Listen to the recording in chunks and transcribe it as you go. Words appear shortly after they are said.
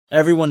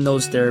Everyone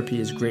knows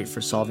therapy is great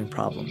for solving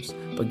problems,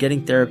 but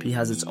getting therapy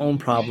has its own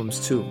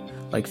problems too,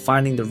 like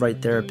finding the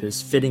right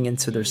therapist, fitting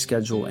into their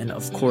schedule, and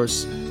of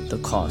course,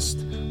 the cost.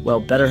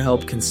 Well,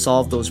 BetterHelp can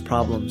solve those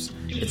problems.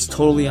 It's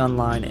totally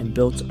online and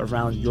built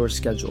around your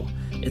schedule.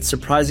 It's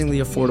surprisingly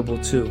affordable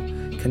too.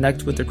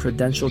 Connect with a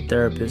credentialed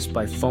therapist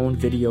by phone,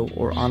 video,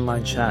 or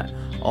online chat,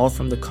 all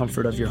from the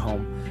comfort of your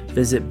home.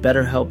 Visit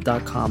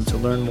BetterHelp.com to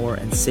learn more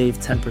and save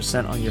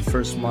 10% on your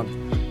first month.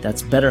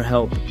 That's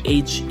BetterHelp,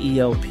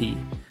 H-E-L-P.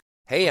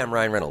 Hey, I'm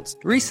Ryan Reynolds.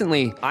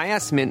 Recently, I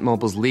asked Mint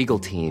Mobile's legal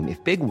team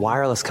if big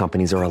wireless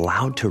companies are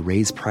allowed to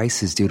raise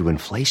prices due to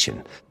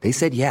inflation. They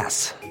said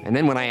yes. And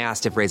then when I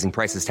asked if raising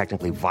prices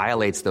technically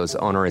violates those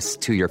onerous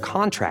two-year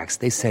contracts,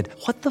 they said,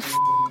 "What the f***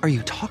 are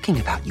you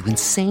talking about, you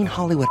insane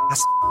Hollywood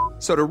ass?"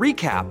 So to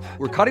recap,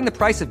 we're cutting the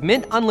price of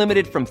Mint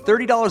Unlimited from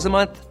 $30 a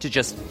month to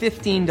just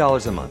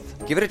 $15 a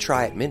month. Give it a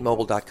try at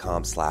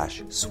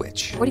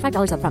mintmobile.com/switch.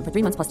 $45 up front for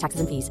 3 months plus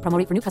taxes and fees. Promo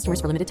rate for new customers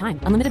for limited time.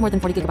 Unlimited more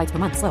than 40 gigabytes per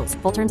month. Slows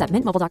full terms at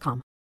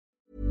mintmobile.com.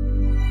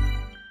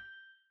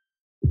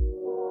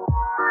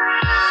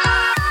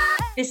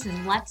 This is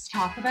Let's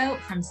Talk About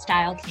from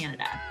Style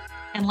Canada.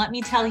 And let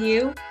me tell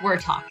you, we're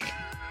talking.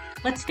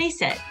 Let's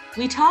face it,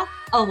 we talk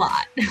a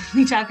lot.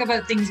 We talk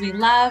about things we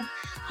love,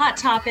 hot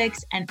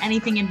topics, and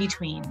anything in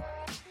between.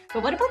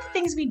 But what about the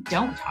things we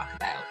don't talk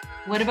about?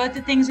 What about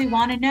the things we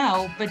want to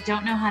know but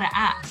don't know how to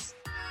ask?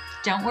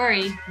 Don't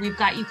worry, we've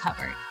got you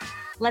covered.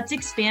 Let's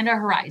expand our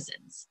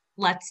horizons.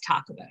 Let's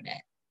talk about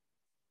it.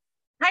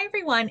 Hi,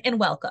 everyone, and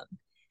welcome.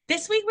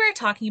 This week, we're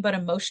talking about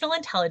emotional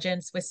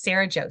intelligence with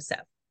Sarah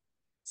Joseph.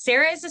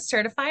 Sarah is a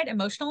certified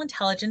emotional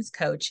intelligence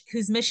coach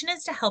whose mission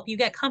is to help you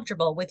get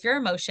comfortable with your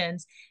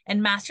emotions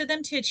and master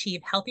them to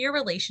achieve healthier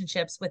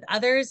relationships with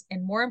others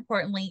and, more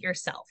importantly,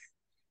 yourself.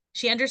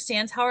 She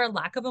understands how our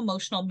lack of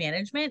emotional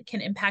management can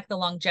impact the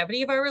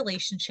longevity of our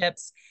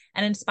relationships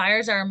and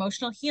inspires our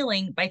emotional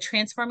healing by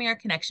transforming our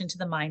connection to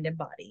the mind and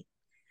body.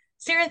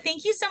 Sarah,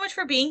 thank you so much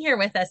for being here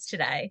with us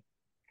today.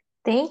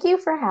 Thank you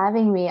for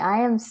having me. I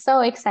am so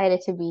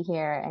excited to be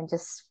here and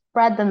just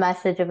spread the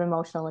message of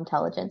emotional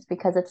intelligence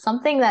because it's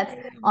something that's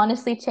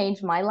honestly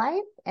changed my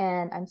life,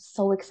 and I'm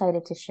so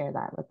excited to share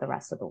that with the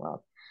rest of the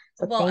world.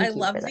 So well, I thank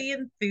you love for the that.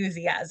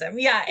 enthusiasm.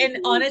 Yeah. And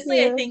Thank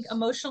honestly, I you. think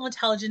emotional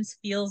intelligence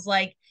feels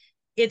like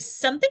it's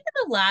something in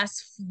the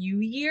last few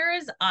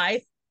years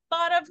I've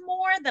thought of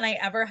more than I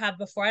ever have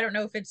before. I don't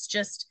know if it's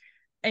just,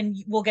 and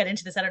we'll get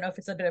into this, I don't know if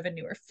it's a bit of a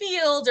newer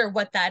field or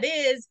what that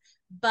is,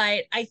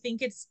 but I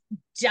think it's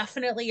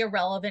definitely a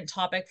relevant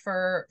topic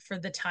for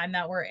the time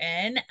that we're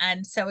in.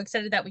 And so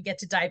excited that we get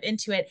to dive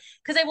into it.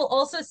 Because I will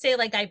also say,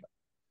 like, I've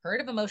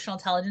heard of emotional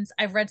intelligence.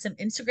 I've read some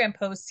Instagram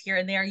posts here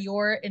and there.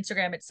 Your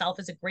Instagram itself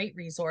is a great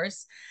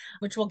resource,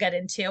 which we'll get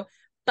into.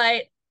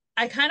 But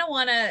I kind of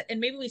want to,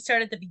 and maybe we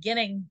start at the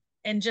beginning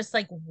and just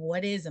like,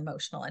 what is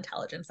emotional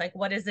intelligence? Like,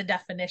 what is the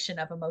definition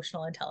of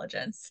emotional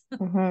intelligence?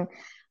 Mhm.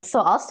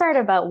 So I'll start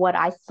about what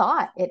I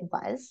thought it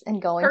was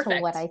and go into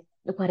Perfect.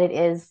 what it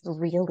is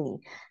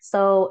really.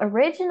 So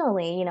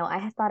originally,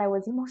 I thought I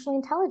was emotionally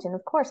intelligent,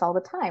 of course, all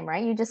the time,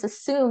 right? You just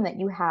assume that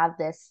you have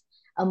this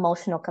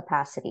emotional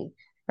capacity,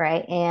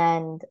 right?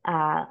 And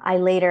I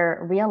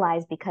later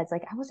realized because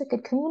like I was a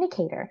good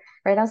communicator,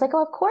 right? I was like,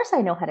 oh, of course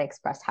I know how to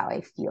express how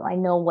I feel. I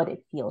know what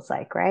it feels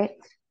like, right?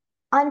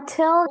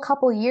 Until a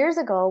couple years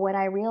ago when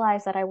I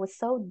realized that I was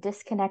so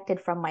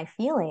disconnected from my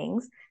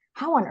feelings,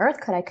 how on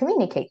earth could I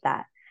communicate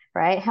that?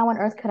 Right? How on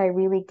earth could I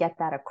really get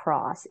that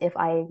across if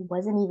I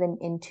wasn't even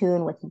in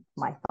tune with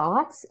my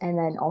thoughts and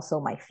then also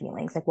my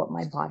feelings, like what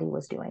my body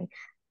was doing?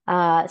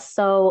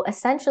 So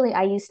essentially,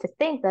 I used to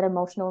think that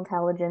emotional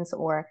intelligence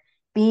or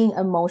being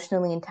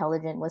emotionally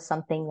intelligent was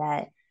something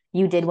that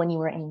you did when you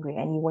were angry.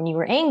 And when you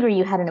were angry,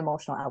 you had an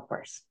emotional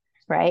outburst,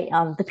 right?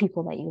 The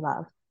people that you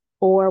love.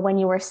 Or when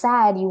you were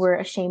sad, you were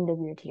ashamed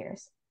of your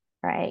tears,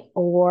 right?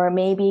 Or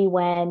maybe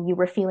when you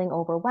were feeling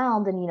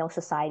overwhelmed, and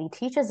society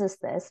teaches us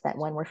this, that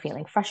when we're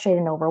feeling frustrated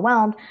and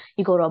overwhelmed,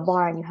 you go to a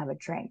bar and you have a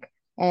drink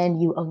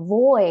and you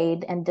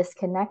avoid and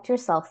disconnect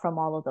yourself from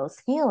all of those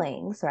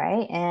feelings,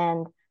 right?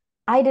 And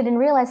I didn't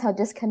realize how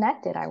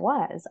disconnected I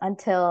was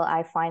until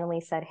I finally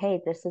said,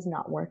 hey, this is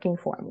not working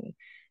for me,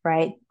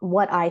 right?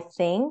 What I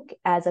think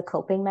as a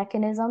coping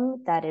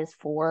mechanism that is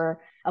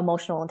for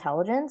emotional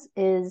intelligence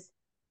is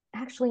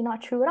actually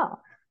not true at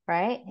all,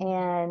 right?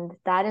 And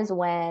that is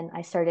when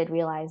I started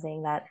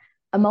realizing that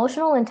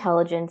emotional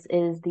intelligence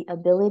is the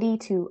ability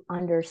to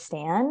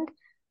understand,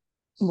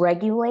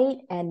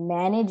 regulate, and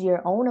manage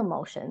your own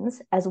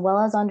emotions, as well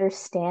as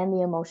understand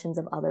the emotions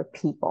of other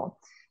people,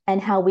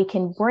 and how we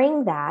can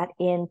bring that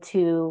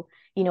into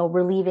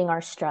relieving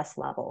our stress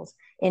levels,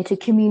 into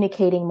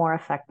communicating more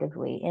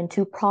effectively,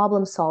 into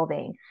problem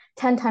solving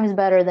 10 times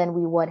better than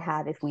we would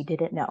have if we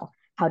didn't know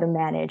how to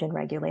manage and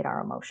regulate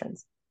our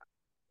emotions.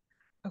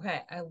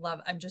 Okay,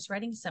 I'm just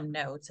writing some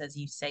notes as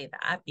you say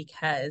that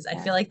because I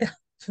feel like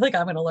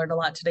I'm going to learn a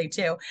lot today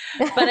too.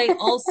 But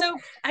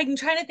I'm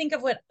trying to think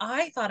of what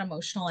I thought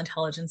emotional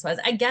intelligence was.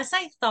 I guess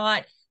I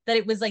thought that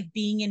it was like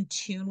being in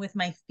tune with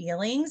my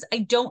feelings. I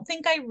don't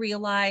think I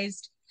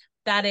realized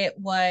that it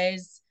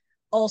was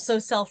also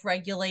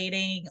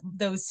self-regulating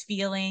those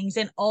feelings,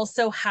 and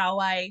also how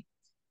I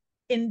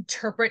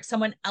interpret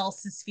someone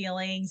else's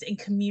feelings and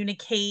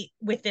communicate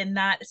within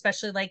that,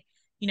 especially like,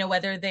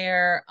 whether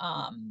they're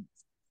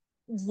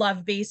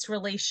love-based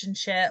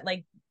relationship,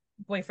 like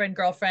boyfriend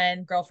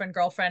girlfriend, girlfriend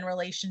girlfriend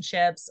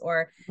relationships,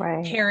 or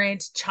Right.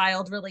 parent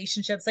child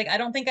relationships. Like I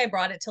don't think I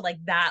brought it to like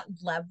that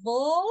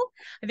level.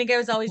 I think I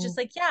was always Mhm. just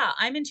like, yeah,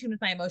 I'm in tune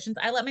with my emotions.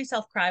 I let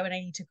myself cry when I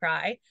need to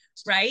cry,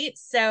 right?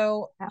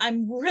 So Yeah.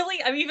 I'm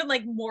even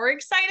like more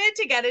excited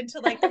to get into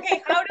like,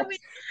 okay, how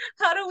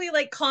do we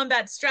like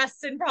combat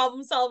stress and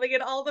problem solving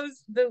and all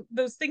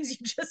those things you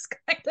just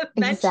kind of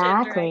mentioned,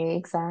 right?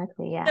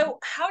 Exactly. Yeah. So,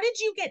 how did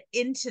you get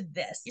into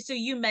this? So,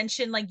 you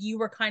mentioned like you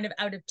were kind of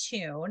out of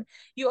tune.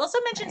 You also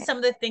mentioned Right. some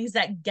of the things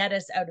that get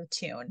us out of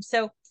tune.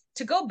 So,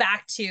 to go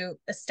back to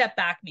a step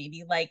back,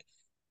 maybe like,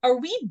 are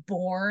we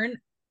born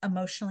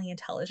emotionally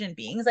intelligent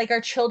beings? Like,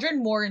 are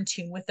children more in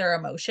tune with their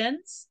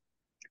emotions?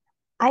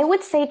 I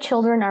would say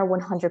children are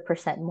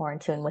 100% more in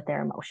tune with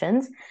their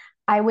emotions.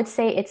 I would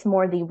say it's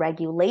more the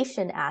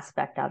regulation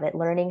aspect of it,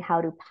 learning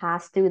how to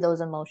pass through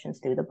those emotions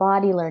through the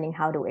body, learning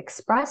how to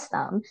express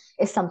them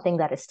is something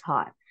that is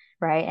taught,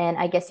 right? And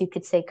I guess you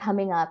could say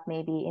coming up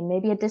maybe in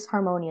maybe a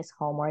disharmonious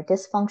home or a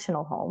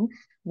dysfunctional home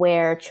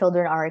where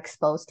children are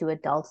exposed to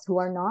adults who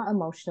are not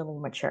emotionally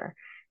mature,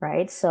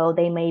 right? So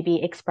they may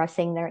be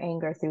expressing their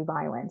anger through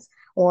violence,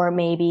 or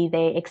maybe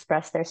they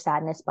express their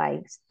sadness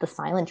by the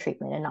silent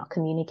treatment and not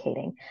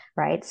communicating,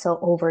 right? So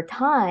over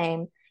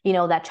time,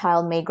 that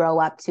child may grow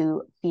up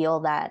to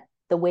feel that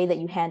the way that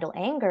you handle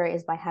anger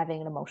is by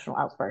having an emotional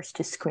outburst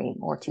to scream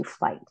or to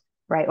fight,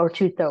 right? Or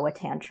to throw a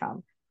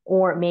tantrum.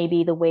 Or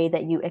maybe the way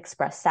that you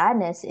express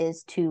sadness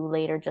is to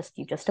later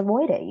you just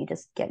avoid it. You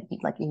just get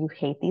like, you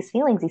hate these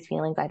feelings. These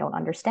feelings, I don't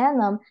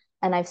understand them.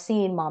 And I've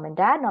seen mom and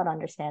dad not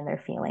understand their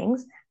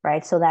feelings,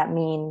 right? So that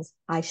means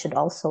I should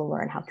also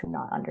learn how to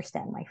not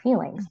understand my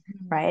feelings,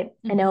 Mm-hmm. right?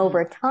 And Mm-hmm.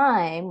 over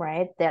time,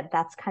 right,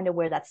 that's kind of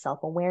where that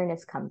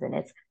self-awareness comes in.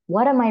 It's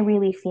what am I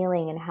really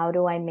feeling and how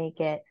do I make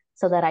it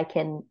so that I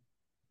can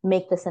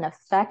make this an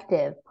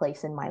effective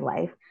place in my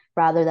life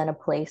rather than a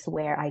place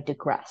where I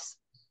digress.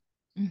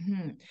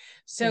 Mm-hmm. Yeah.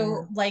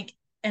 So, like,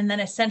 and then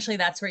essentially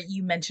that's where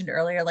you mentioned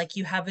earlier, like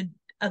you have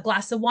a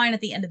glass of wine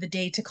at the end of the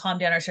day to calm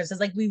down our stress. It's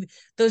like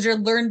those are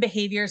learned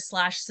behaviors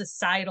slash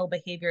societal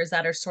behaviors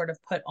that are sort of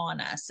put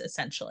on us,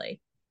 essentially.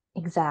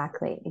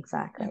 Exactly.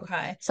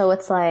 Okay. So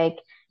it's like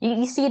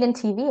you see it in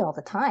TV all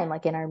the time,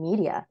 like in our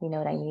media, you know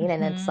what I mean?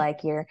 And it's Mm-hmm.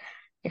 like you're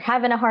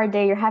having a hard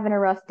day, you're having a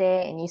rough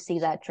day, and you see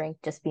that drink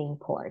just being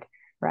poured,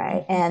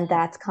 right? And Mm-hmm.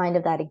 that's kind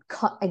of that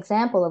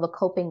example of a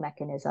coping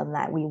mechanism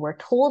that we were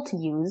told to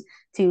use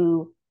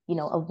to,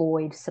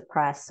 avoid,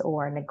 suppress,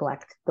 or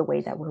neglect the way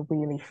that we're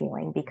really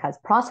feeling, because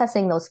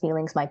processing those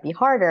feelings might be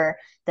harder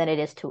than it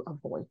is to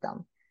avoid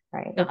them,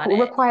 right? It Got it.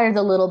 requires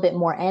a little bit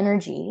more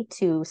energy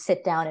to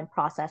sit down and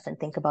process and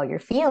think about your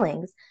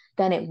feelings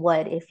than it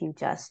would if you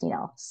just,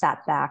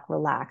 sat back,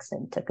 relaxed,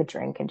 and took a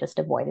drink and just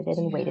avoided it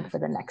and waited Yeah. for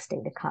the next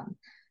day to come,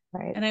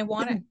 right? And I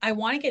want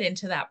to get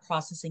into that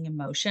processing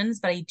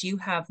emotions, but I do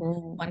have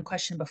Mm. one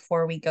question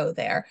before we go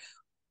there.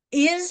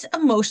 Is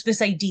emotion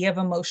this idea of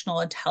emotional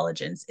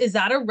intelligence, is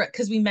that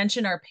because we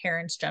mentioned our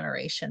parents'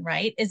 generation,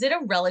 right? Is it a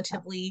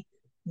relatively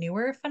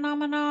newer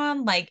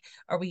phenomenon? Like,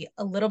 are we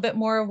a little bit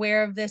more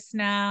aware of this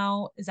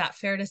now? Is that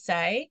fair to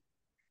say?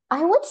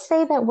 I would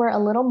say that we're a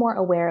little more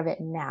aware of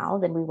it now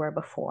than we were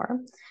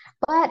before.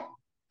 But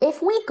if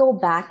we go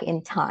back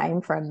in time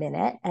for a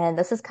minute, and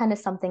this is kind of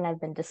something I've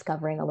been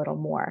discovering a little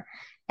more,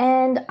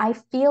 and I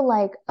feel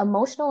like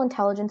emotional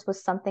intelligence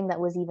was something that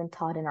was even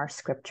taught in our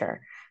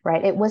scripture,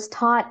 right? It was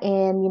taught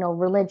in,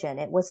 religion.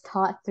 It was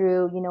taught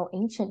through,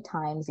 ancient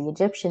times, the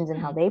Egyptians and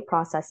how Hmm. they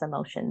process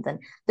emotions. And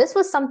this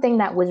was something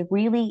that was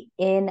really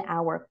in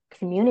our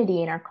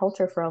community, in our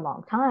culture for a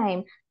long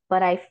time.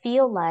 But I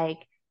feel like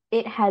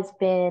it has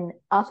been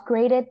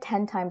upgraded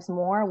 10 times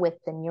more with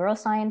the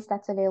neuroscience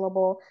that's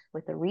available,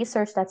 with the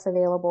research that's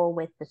available,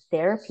 with the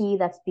therapy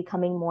that's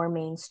becoming more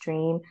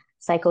mainstream,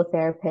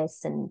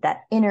 psychotherapists, and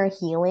that inner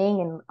healing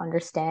and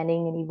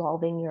understanding and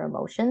evolving your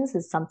emotions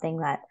is something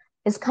that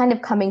is kind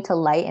of coming to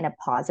light in a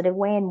positive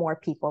way. And more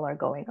people are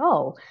going,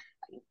 oh,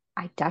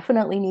 I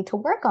definitely need to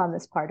work on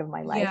this part of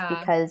my life Yeah.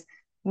 because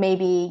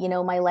maybe,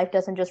 my life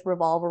doesn't just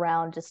revolve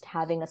around just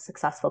having a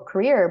successful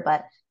career,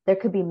 but there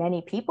could be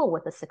many people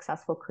with a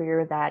successful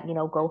career that,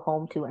 go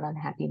home to an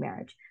unhappy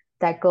marriage,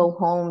 that go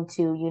home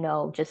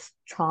to, just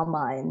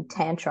trauma and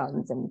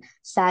tantrums and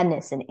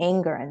sadness and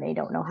anger, and they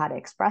don't know how to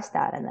express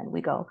that. And then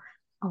we go,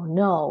 oh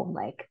no,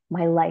 like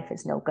my life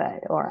is no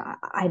good, or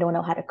I don't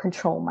know how to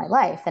control my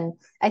life. And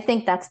I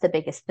think that's the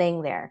biggest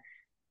thing there,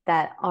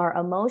 that our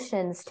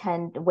emotions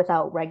tend,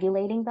 without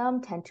regulating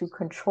them, tend to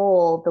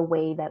control the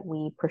way that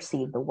we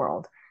perceive the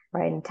world,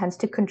 right? And tends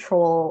to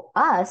control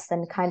us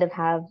and kind of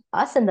have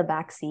us in the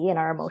back seat, and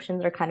our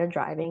emotions are kind of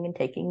driving and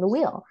taking the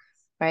wheel,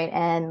 right?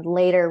 And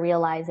later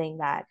realizing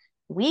that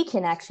we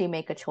can actually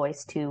make a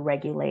choice to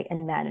regulate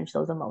and manage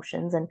those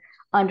emotions and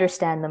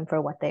understand them for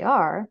what they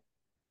are,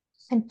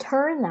 and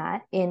turn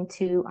that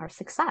into our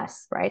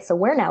success, right? So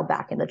we're now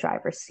back in the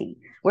driver's seat.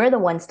 We're the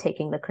ones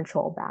taking the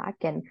control back,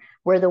 and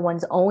we're the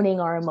ones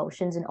owning our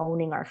emotions and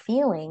owning our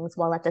feelings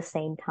while at the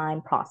same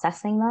time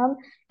processing them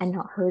and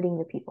not hurting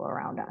the people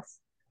around us.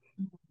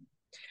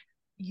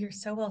 You're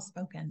so well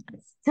spoken.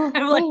 Thank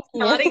I'm like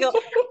nodding. you.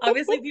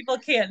 Obviously, people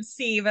can't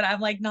see, but I'm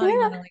like nodding.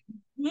 Yeah. And I'm like,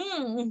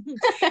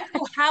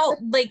 So how,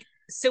 like,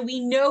 so we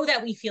know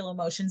that we feel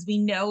emotions. We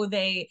know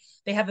they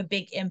have a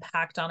big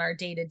impact on our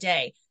day to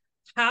day.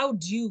 How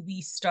do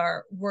we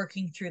start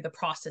working through the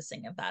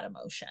processing of that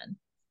emotion?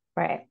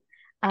 Right.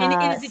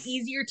 And is it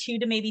easier too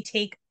to maybe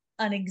take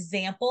an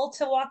example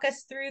to walk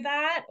us through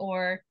that,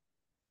 or?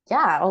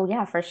 Yeah. Oh,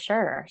 yeah, for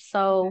sure.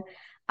 So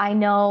I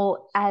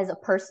know as a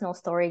personal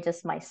story,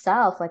 just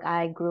myself, like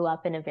I grew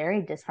up in a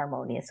very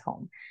disharmonious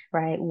home,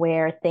 right?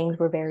 Where things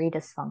were very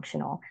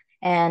dysfunctional.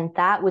 And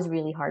that was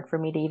really hard for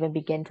me to even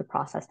begin to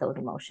process those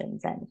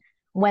emotions. And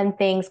when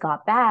things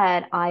got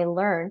bad, I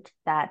learned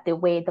that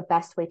the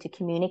best way to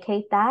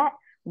communicate that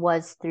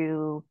was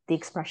through the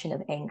expression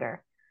of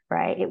anger,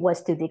 right? It was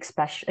through the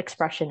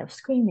expression of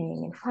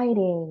screaming and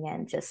fighting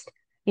and just,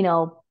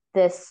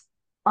 this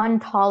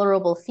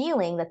intolerable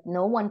feeling that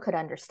no one could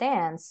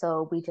understand.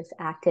 So we just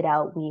acted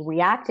out, we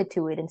reacted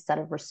to it instead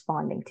of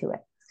responding to it.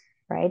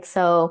 Right.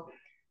 So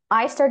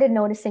I started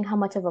noticing how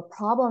much of a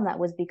problem that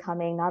was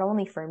becoming, not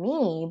only for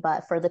me,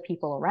 but for the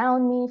people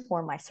around me,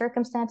 for my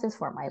circumstances,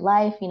 for my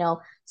life,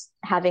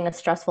 having a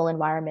stressful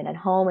environment at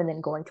home and then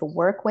going to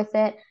work with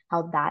it,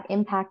 how that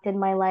impacted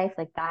my life,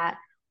 like that,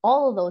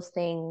 all of those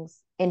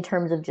things in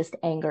terms of just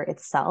anger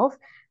itself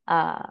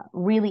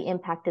really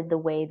impacted the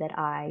way that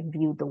I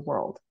viewed the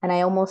world. And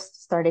I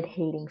almost started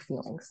hating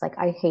feelings. Like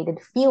I hated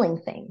feeling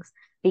things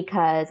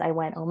because I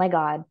went, oh my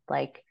God,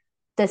 like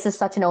this is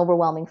such an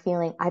overwhelming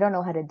feeling. I don't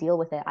know how to deal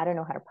with it. I don't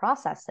know how to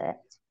process it.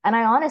 And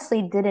I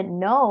honestly didn't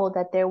know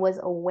that there was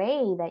a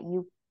way that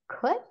you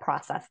could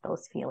process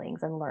those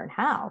feelings and learn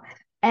how.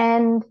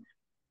 And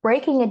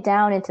breaking it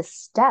down into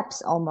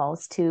steps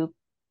almost to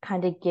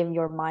kind of give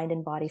your mind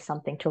and body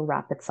something to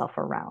wrap itself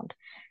around,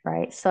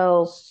 right?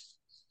 So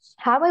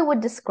how I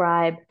would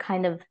describe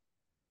kind of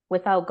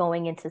without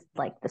going into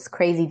like this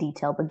crazy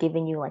detail, but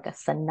giving you like a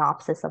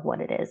synopsis of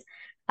what it is.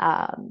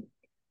 Um,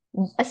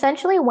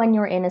 Essentially, when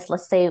you're in this,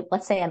 let's say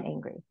I'm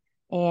angry,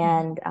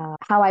 and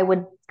how I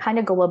would kind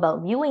of go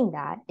about viewing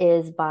that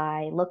is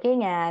by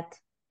looking at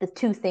the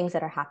two things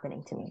that are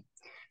happening to me.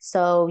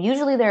 So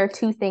usually there are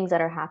two things that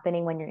are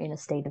happening when you're in a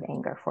state of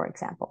anger, for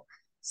example.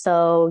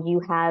 So you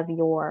have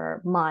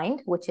your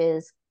mind, which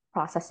is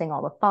processing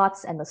all the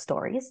thoughts and the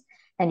stories.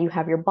 And you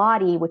have your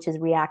body, which is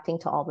reacting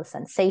to all the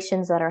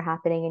sensations that are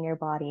happening in your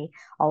body,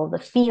 all of the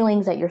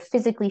feelings that you're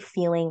physically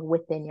feeling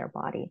within your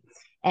body.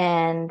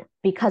 And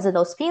because of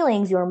those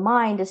feelings, your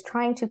mind is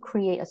trying to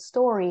create a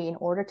story in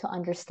order to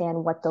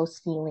understand what those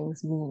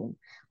feelings mean.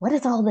 What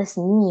does all this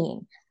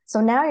mean?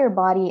 So now your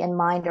body and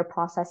mind are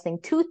processing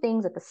two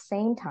things at the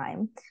same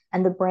time,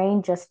 and the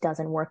brain just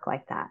doesn't work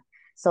like that.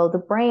 So the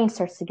brain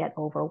starts to get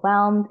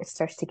overwhelmed. It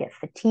starts to get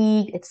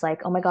fatigued. It's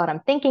like, oh my God,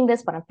 I'm thinking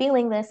this, but I'm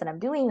feeling this, and I'm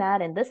doing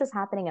that, and this is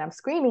happening, and I'm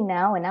screaming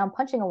now, and now I'm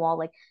punching a wall.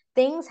 Like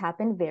things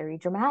happen very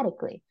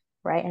dramatically,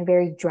 right? And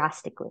very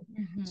drastically.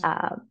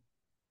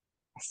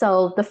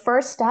 So the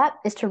first step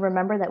is to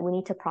remember that we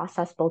need to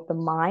process both the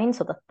mind,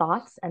 so the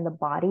thoughts and the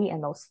body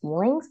and those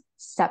feelings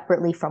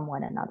separately from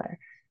one another.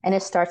 And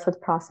it starts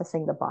with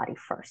processing the body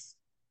first.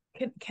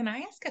 Can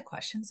I ask a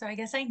question? So I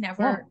guess I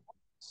never, Yeah.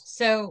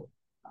 so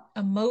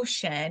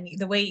emotion,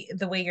 the way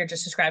you're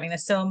just describing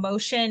this, so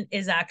emotion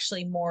is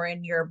actually more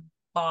in your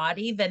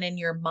body than in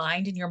your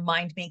mind, and your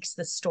mind makes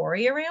the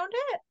story around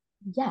it.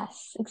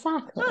 Yes,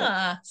 exactly.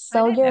 I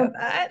So didn't know you're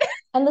that.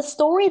 And the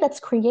story that's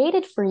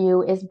created for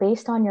you is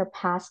based on your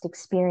past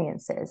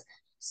experiences.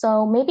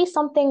 So maybe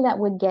something that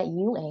would get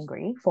you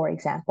angry, for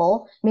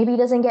example, maybe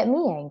doesn't get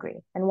me angry.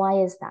 And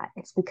why is that?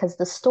 It's because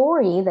the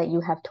story that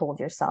you have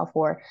told yourself,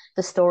 or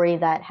the story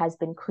that has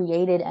been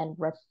created and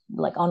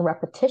like on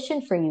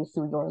repetition for you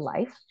through your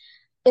life,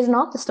 is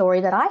not the story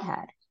that I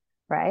had.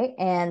 Right.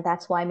 And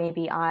that's why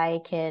maybe I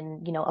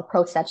can,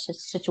 approach that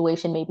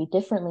situation maybe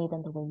differently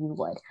than the way you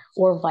would,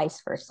 or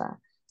vice versa.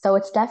 So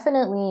it's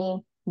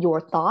definitely your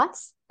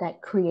thoughts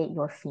that create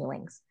your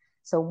feelings.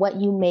 So what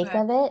you make Okay.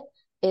 of it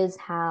is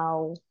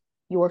how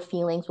your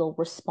feelings will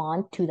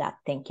respond to that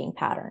thinking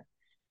pattern.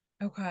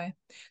 Okay.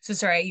 So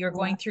sorry, you're Yeah.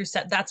 going through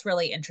that's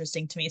really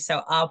interesting to me.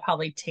 So I'll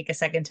probably take a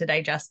second to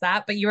digest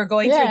that. But you were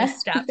going through the Yeah.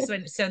 steps.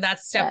 So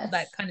that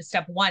Yes. kind of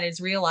step one is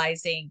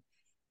realizing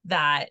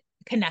that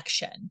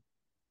connection.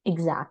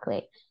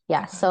 Exactly.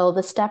 Yeah. Okay. So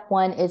the step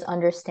one is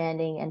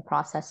understanding and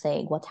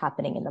processing what's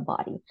happening in the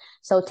body.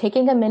 So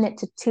taking a minute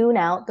to tune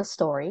out the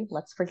story.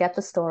 Let's forget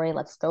the story.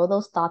 Let's throw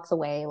those thoughts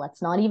away.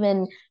 Let's not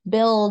even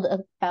build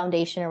a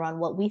foundation around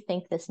what we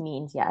think this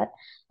means yet.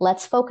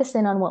 Let's focus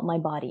in on what my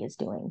body is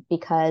doing.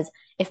 Because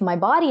if my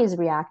body is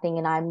reacting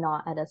and I'm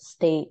not at a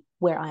state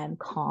where I am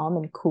calm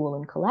and cool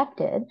and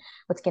collected,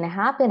 what's going to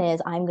happen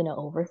is I'm going to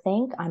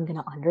overthink, I'm going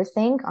to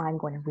underthink, I'm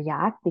going to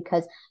react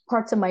because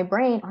parts of my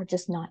brain are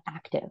just not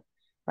active,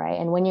 right?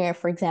 And when you're,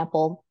 for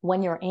example,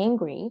 when you're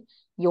angry,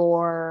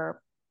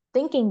 your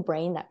thinking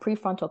brain, that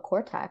prefrontal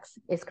cortex,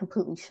 is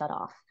completely shut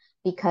off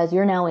because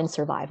you're now in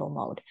survival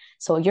mode.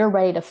 So you're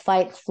ready to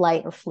fight,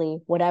 flight, or flee,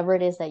 whatever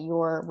it is that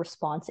your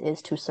response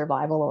is to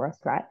survival or a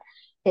threat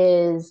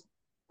is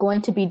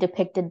going to be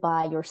depicted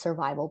by your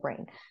survival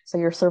brain. So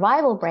your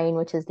survival brain,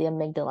 which is the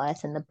amygdala,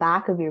 it's in the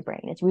back of your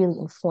brain. It's really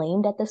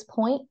inflamed at this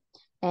point.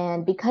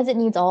 And because it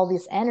needs all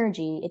this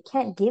energy, it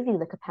can't give you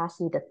the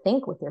capacity to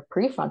think with your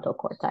prefrontal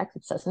cortex.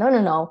 It says, no,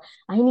 no, no,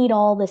 I need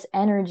all this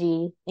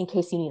energy in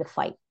case you need to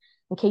fight,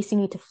 in case you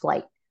need to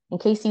flight, in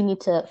case you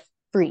need to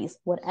freeze,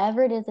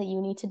 whatever it is that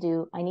you need to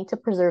do, I need to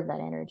preserve that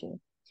energy.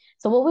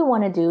 So what we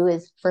want to do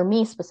is, for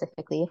me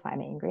specifically, if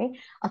I'm angry,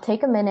 I'll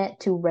take a minute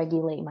to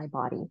regulate my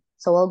body.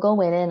 So I'll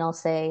go in and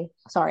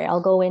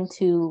I'll go in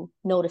to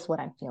notice what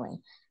I'm feeling.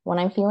 When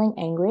I'm feeling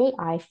angry,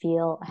 I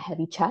feel a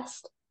heavy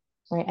chest,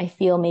 right? I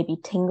feel maybe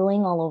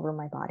tingling all over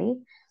my body.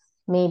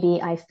 Maybe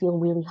I feel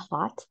really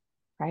hot,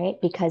 right?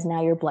 Because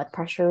now your blood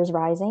pressure is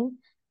rising.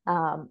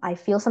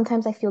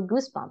 Sometimes I feel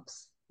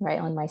goosebumps, right,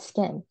 on my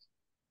skin.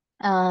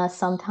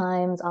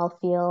 Sometimes I'll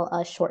feel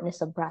a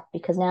shortness of breath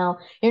because now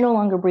you're no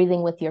longer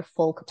breathing with your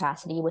full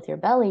capacity with your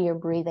belly, you're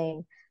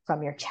breathing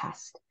from your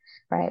chest,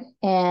 right?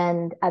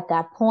 And at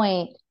that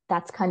point,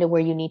 that's kind of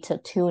where you need to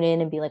tune in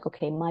and be like,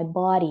 okay, my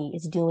body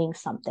is doing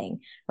something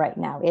right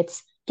now.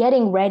 It's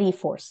getting ready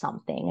for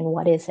something. And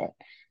what is it,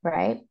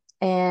 right?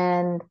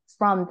 And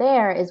from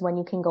there is when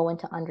you can go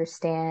into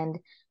understand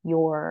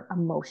your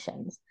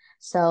emotions.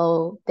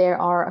 So there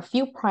are a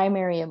few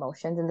primary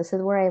emotions, and this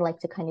is where I like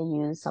to kind of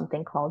use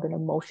something called an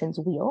emotions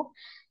wheel.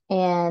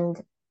 And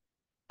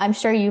I'm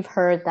sure you've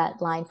heard that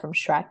line from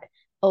Shrek,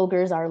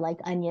 ogres are like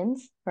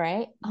onions,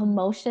 right?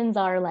 Emotions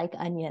are like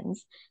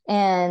onions.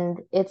 And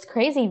it's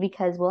crazy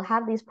because we'll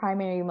have these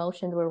primary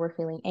emotions where we're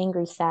feeling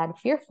angry, sad,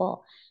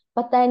 fearful.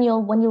 But then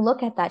when you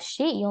look at that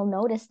sheet, you'll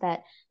notice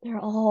that there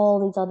are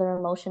all these other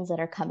emotions that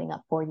are coming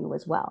up for you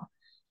as well,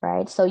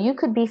 right? So you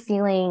could be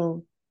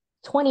feeling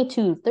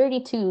 22,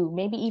 32,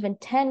 maybe even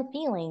 10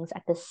 feelings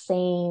at the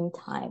same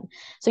time.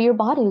 So your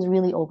body is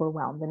really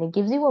overwhelmed and it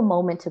gives you a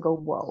moment to go,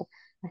 whoa,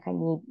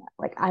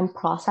 I'm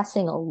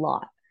processing a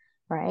lot,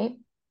 right?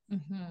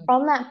 Mm-hmm.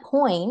 From that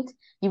point,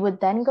 you would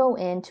then go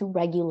in to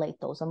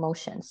regulate those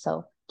emotions.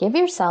 So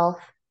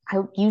I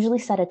usually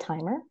set a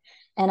timer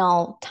and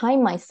I'll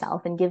time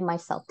myself and give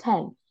myself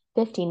 10,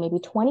 15, maybe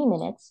 20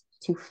 minutes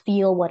to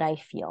feel what I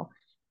feel,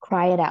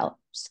 cry it out,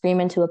 scream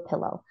into a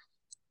pillow,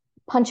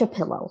 punch a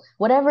pillow,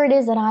 whatever it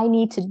is that I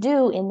need to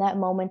do in that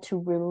moment to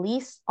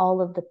release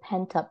all of the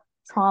pent up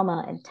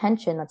trauma and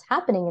tension that's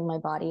happening in my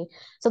body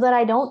so that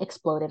I don't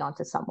explode it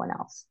onto someone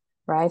else,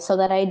 right? So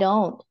that I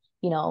don't,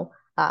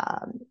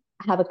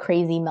 have a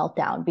crazy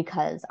meltdown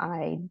because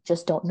I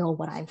just don't know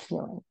what I'm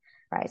feeling,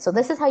 right? So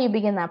this is how you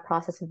begin that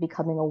process of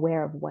becoming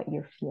aware of what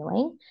you're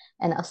feeling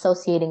and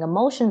associating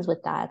emotions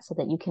with that so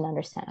that you can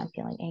understand I'm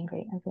feeling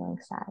angry, I'm feeling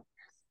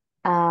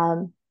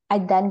sad. I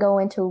then go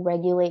into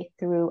regulate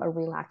through a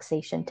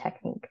relaxation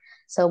technique.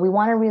 So we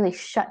want to really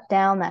shut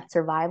down that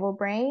survival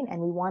brain and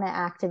we want to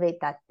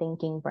activate that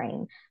thinking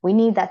brain. We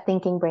need that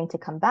thinking brain to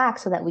come back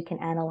so that we can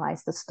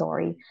analyze the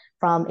story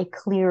from a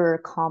clearer,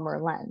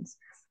 calmer lens.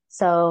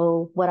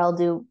 So what I'll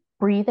do,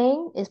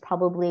 breathing is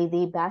probably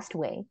the best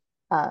way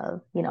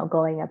of,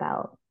 going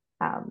about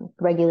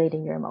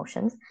regulating your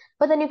emotions.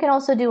 But then you can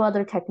also do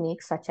other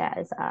techniques such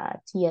as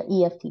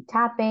EFT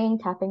tapping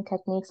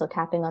techniques, so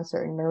tapping on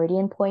certain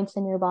meridian points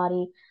in your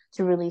body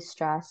to release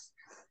stress.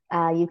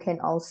 You can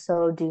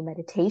also do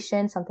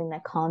meditation, something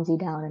that calms you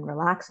down and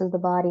relaxes the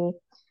body.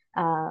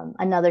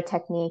 Another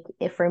technique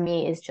for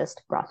me is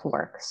just breath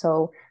work.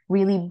 So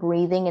really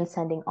breathing and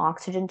sending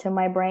oxygen to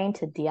my brain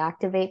to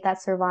deactivate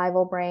that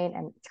survival brain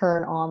and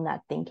turn on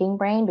that thinking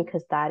brain,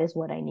 because that is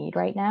what I need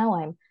right now.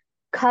 I'm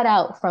cut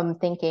out from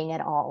thinking at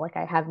all. Like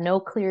I have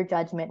no clear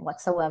judgment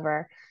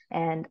whatsoever.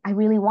 And I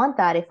really want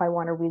that if I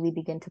want to really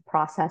begin to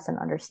process and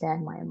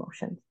understand my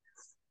emotions.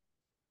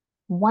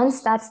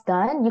 Once that's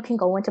done, you can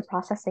go into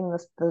processing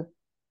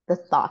the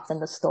thoughts and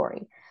the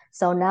story.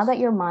 So now that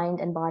your now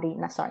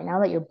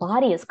that your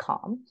body is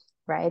calm,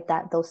 right?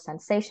 That those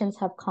sensations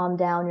have calmed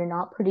down. You're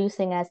not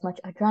producing as much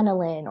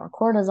adrenaline or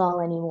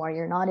cortisol anymore.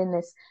 You're not in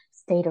this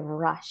state of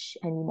rush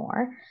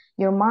anymore.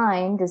 Your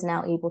mind is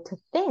now able to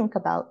think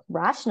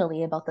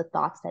rationally about the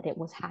thoughts that it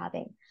was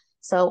having.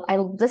 So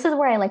this is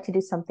where I like to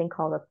do something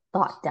called a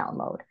thought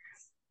download.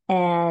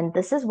 And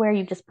this is where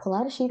you just pull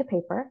out a sheet of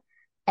paper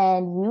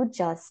and you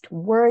just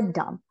word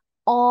dump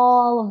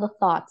all of the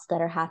thoughts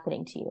that are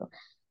happening to you,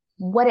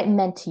 what it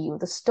meant to you,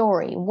 the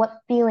story, what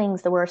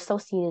feelings that were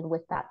associated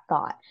with that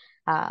thought.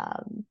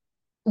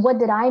 What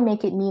did I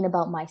make it mean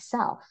about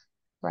myself,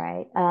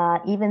 right?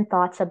 Even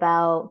thoughts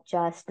about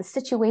just the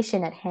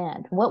situation at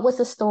hand. What was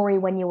the story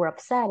when you were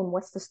upset and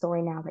what's the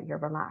story now that you're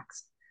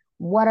relaxed?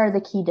 What are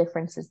the key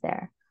differences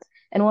there?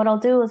 And what I'll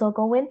do is I'll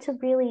go in to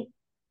really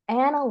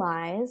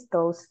analyze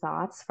those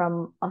thoughts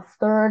from a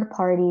third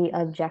party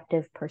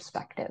objective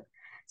perspective.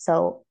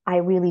 So I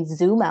really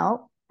zoom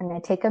out and I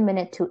take a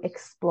minute to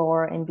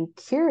explore and be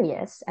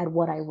curious at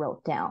what I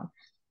wrote down.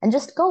 And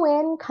just go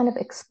in, kind of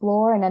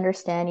explore and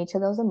understand each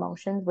of those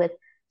emotions with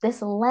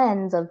this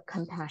lens of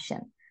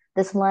compassion,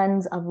 this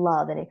lens of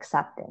love and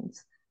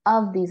acceptance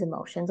of these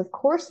emotions. Of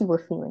course, you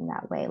were feeling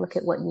that way. Look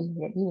at what you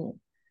made it mean,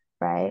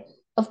 right?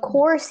 Of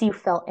course, you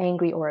felt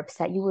angry or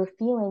upset. You were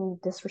feeling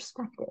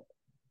disrespected,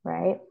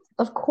 right?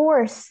 Of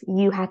course,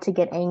 you had to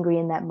get angry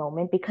in that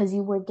moment because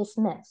you were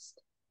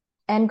dismissed.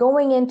 And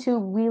going in to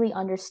really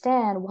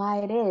understand why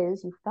it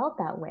is you felt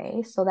that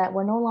way so that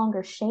we're no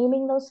longer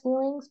shaming those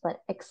feelings, but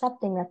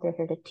accepting that they're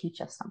here to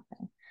teach us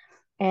something.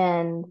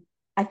 And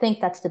I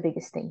think that's the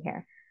biggest thing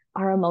here.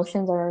 Our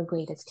emotions are our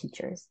greatest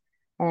teachers,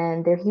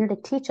 and they're here to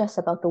teach us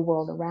about the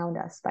world around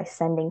us by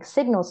sending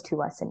signals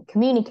to us and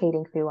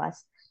communicating through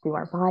us, through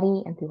our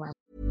body and through our.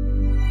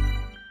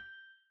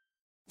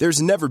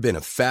 There's never been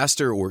a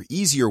faster or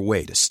easier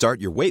way to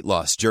start your weight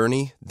loss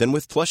journey than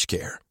with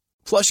PlushCare.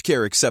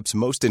 PlushCare accepts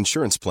most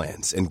insurance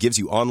plans and gives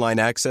you online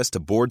access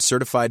to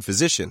board-certified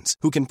physicians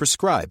who can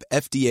prescribe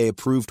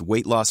FDA-approved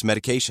weight loss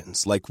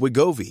medications like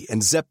Wegovy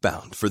and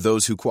Zepbound for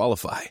those who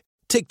qualify.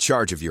 Take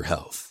charge of your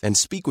health and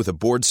speak with a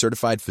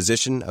board-certified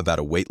physician about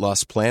a weight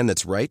loss plan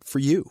that's right for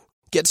you.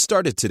 Get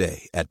started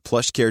today at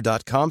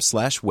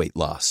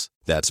plushcare.com/weightloss.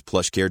 That's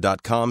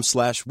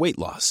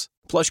plushcare.com/weightloss.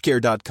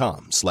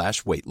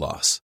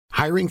 plushcare.com/weightloss.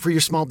 Hiring for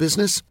your small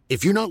business?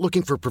 If you're not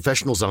looking for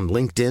professionals on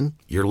LinkedIn,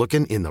 you're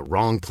looking in the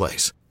wrong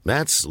place.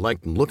 That's like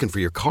looking for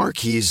your car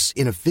keys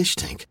in a fish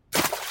tank.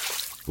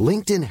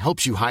 LinkedIn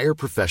helps you hire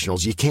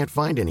professionals you can't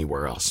find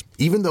anywhere else,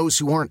 even those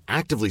who aren't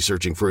actively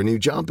searching for a new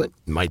job but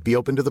might be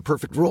open to the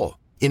perfect role.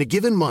 In a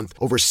given month,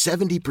 over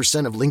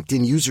 70% of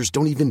LinkedIn users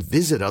don't even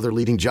visit other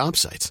leading job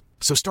sites.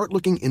 So start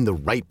looking in the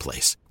right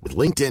place. With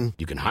LinkedIn,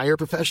 you can hire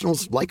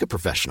professionals like a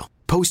professional.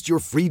 Post your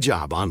free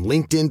job on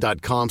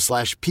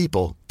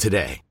linkedin.com/people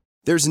today.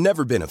 There's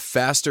never been a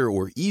faster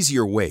or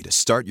easier way to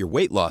start your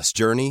weight loss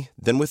journey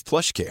than with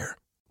PlushCare.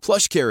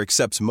 PlushCare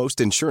accepts most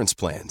insurance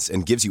plans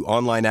and gives you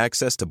online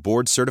access to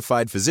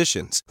board-certified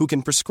physicians who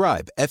can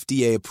prescribe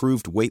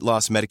FDA-approved weight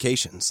loss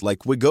medications like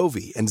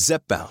Wegovy and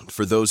Zepbound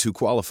for those who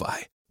qualify.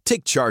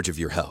 Take charge of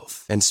your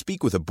health and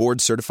speak with a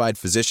board-certified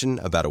physician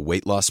about a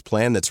weight loss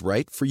plan that's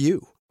right for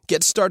you.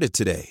 Get started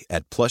today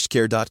at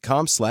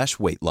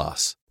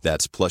plushcare.com/weightloss.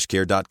 That's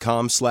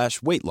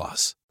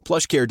plushcare.com/weightloss.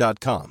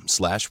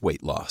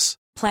 plushcare.com/weightloss.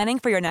 Planning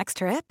for your next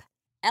trip?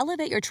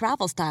 Elevate your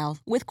travel style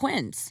with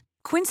Quince.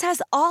 Quince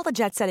has all the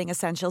jet-setting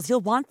essentials you'll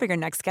want for your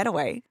next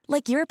getaway,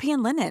 like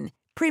European linen,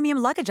 premium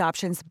luggage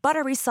options,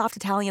 buttery soft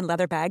Italian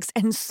leather bags,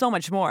 and so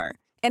much more.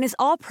 And is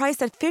all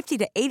priced at 50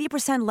 to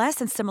 80% less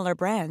than similar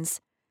brands.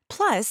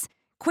 Plus,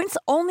 Quince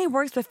only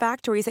works with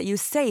factories that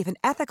use safe and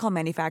ethical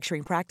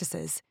manufacturing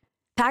practices.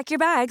 Pack your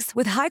bags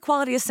with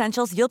high-quality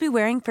essentials you'll be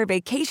wearing for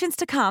vacations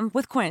to come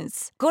with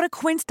Quince. Go to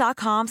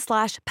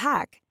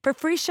quince.com/pack for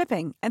free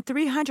shipping and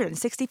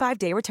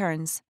 365-day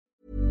returns.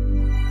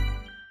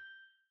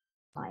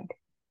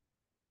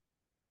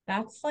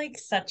 That's like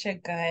such a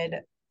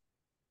good,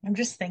 I'm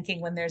just thinking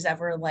when there's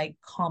ever like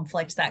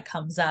conflict that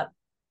comes up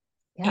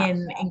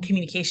in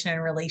communication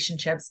and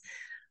relationships,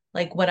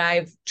 like what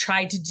I've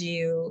tried to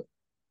do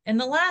in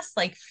the last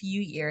like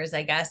few years,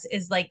 I guess,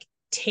 is like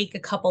take a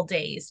couple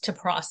days to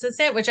process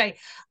it, which I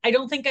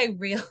don't think I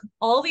real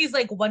all these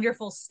like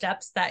wonderful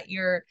steps that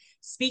you're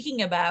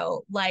speaking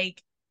about.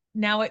 Like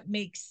now it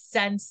makes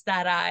sense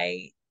that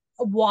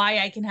why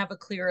I can have a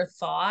clearer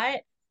thought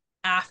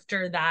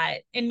after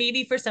that. And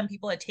maybe for some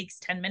people it takes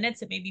 10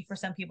 minutes, and maybe for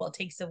some people it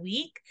takes a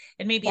week,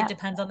 and maybe it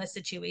depends on the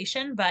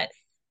situation, but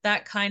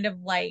that kind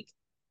of like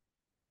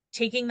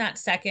taking that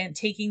second,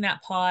 taking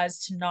that pause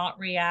to not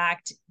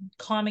react,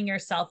 calming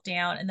yourself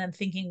down, and then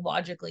thinking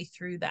logically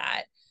through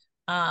that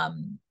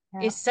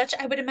is such,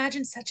 I would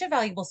imagine, such a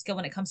valuable skill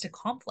when it comes to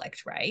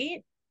conflict,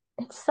 right?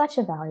 It's such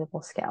a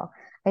valuable skill.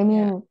 I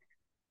mean,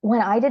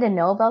 when I didn't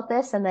know about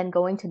this and then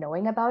going to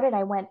knowing about it,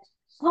 I went,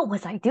 what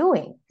was I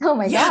doing? Oh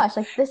my gosh,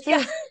 like this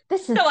is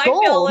so gold. I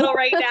feel a little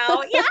right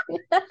now. I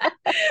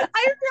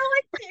feel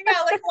like,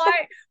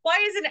 why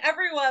isn't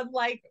everyone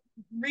like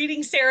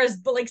reading Sarah's,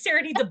 but like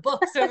Sarah needs a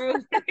book. So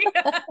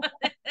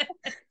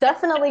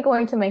definitely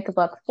going to make a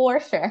book for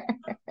sure.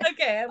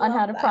 Okay. On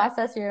how to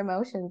process your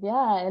emotions.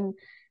 Yeah. And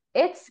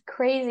it's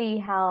crazy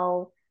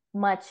how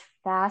much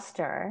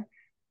faster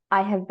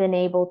I have been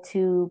able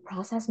to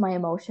process my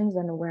emotions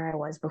than where I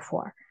was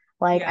before.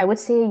 Like I would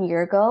say a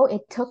year ago,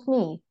 it took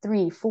me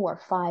 3, 4,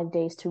 5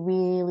 days to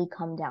really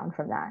come down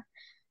from that.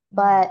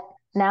 But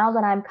now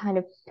that I'm kind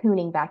of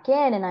tuning back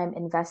in and I'm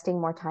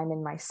investing more time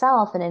in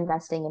myself and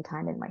investing in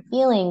time in my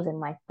feelings and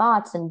my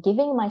thoughts and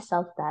giving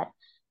myself that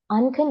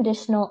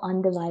unconditional,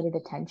 undivided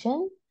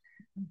attention,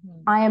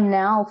 I am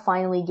now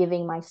finally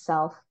giving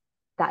myself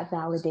that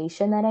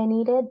validation that I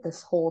needed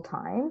this whole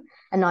time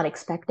and not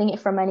expecting it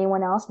from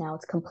anyone else. Now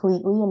it's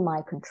completely in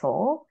my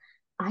control.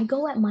 I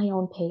go at my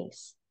own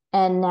pace.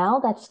 And now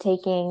that's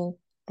taking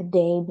a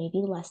day,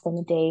 maybe less than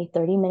a day,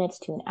 30 minutes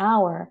to an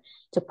hour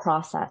to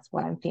process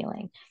what I'm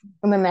feeling.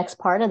 And the next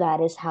part of that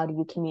is, how do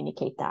you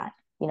communicate that?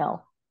 You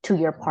know, to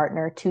your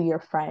partner, to your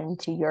friend,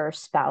 to your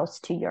spouse,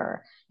 to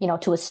your,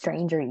 to a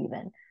stranger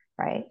even,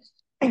 right?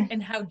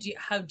 And how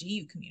do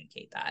you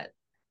communicate that?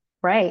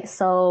 Right.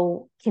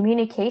 So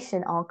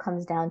communication all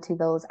comes down to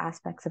those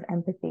aspects of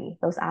empathy,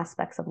 those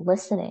aspects of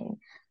listening,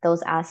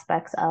 those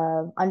aspects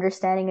of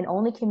understanding and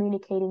only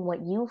communicating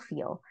what you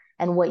feel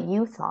and what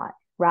you thought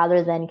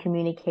rather than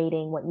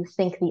communicating what you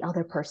think the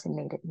other person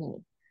made it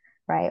mean,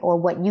 right? Or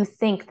what you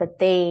think that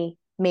they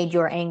made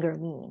your anger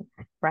mean,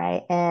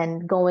 right?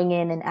 And going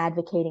in and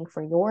advocating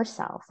for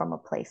yourself from a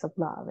place of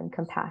love and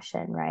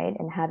compassion, right?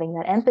 And having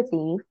that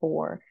empathy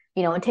for,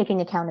 and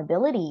taking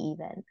accountability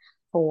even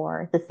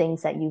for the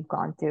things that you've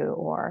gone through,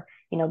 or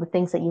the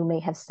things that you may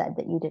have said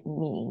that you didn't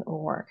mean,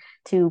 or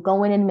to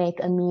go in and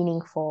make a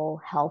meaningful,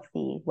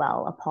 healthy,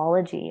 well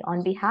apology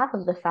on behalf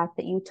of the fact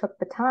that you took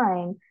the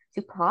time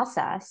to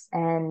process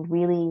and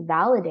really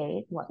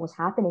validate what was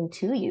happening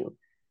to you.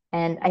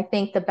 And I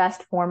think the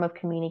best form of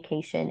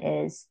communication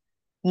is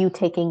you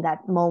taking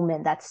that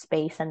moment, that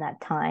space, and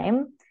that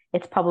time.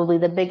 It's probably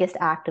the biggest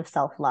act of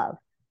self-love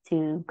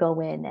to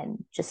go in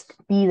and just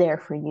be there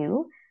for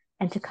you,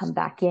 and to come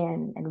back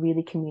in and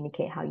really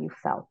communicate how you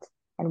felt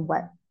and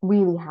what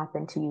really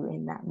happened to you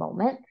in that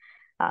moment.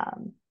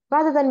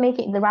 Rather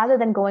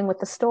than going with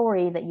the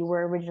story that you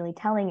were originally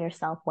telling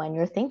yourself when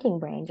your thinking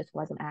brain just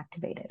wasn't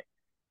activated,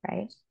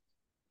 right?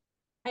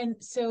 And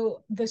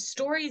so the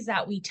stories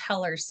that we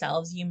tell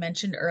ourselves, you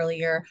mentioned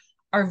earlier,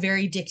 are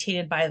very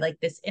dictated by like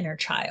this inner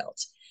child.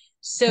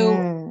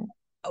 So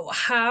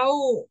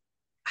how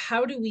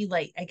do we,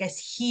 like, I guess,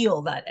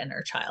 heal that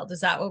inner child?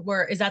 Is that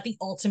the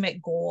ultimate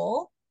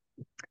goal?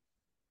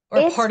 Or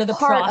it's part of the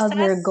part process? of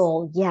your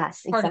goal.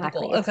 Yes, part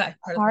exactly. Of the goal.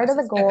 It's okay. Part of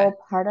the goal, okay.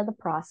 Part of the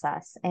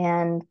process.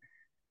 And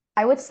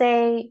I would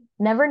say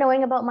never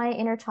knowing about my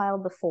inner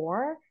child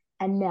before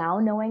and now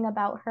knowing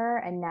about her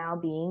and now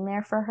being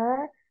there for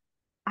her,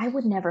 I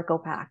would never go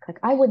back. Like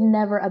I would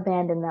never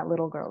abandon that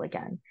little girl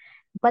again.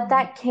 But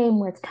that came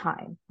with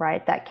time,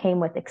 right? That came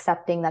with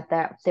accepting that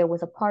there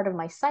was a part of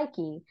my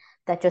psyche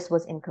that just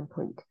was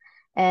incomplete.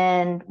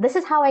 And this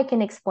is how I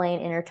can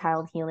explain inner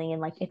child healing in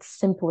like its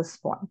simplest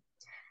form.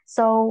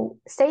 So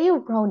say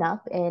you've grown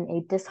up in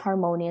a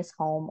disharmonious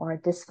home or a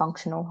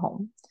dysfunctional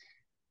home.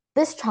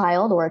 This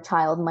child or a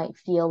child might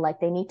feel like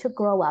they need to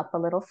grow up a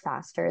little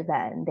faster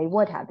than they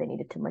would have. They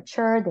needed to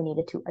mature, they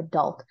needed to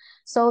adult.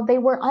 So they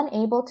were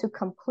unable to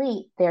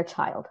complete their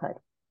childhood,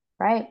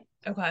 right?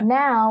 Okay.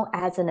 Now,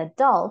 as an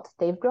adult,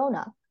 they've grown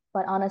up,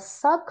 but on a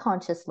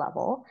subconscious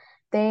level,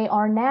 they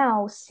are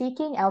now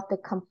seeking out the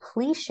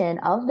completion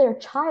of their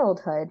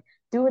childhood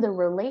through the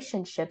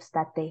relationships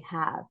that they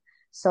have.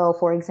 So,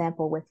 for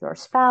example, with your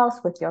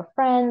spouse, with your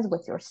friends,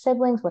 with your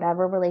siblings,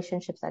 whatever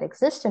relationships that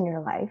exist in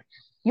your life,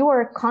 you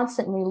are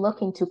constantly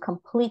looking to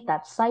complete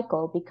that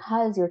cycle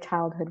because your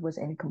childhood was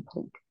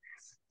incomplete.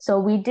 So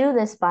we do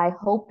this by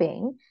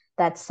hoping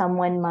that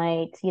someone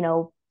might,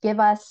 give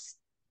us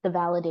the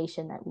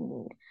validation that we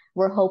need.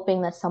 We're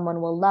hoping that someone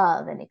will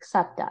love and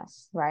accept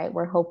us, right?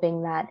 We're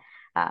hoping that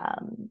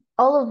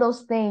all of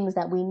those things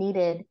that we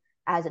needed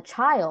as a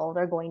child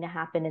are going to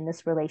happen in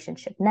this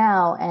relationship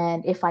now.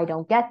 And if I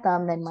don't get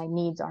them, then my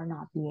needs are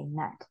not being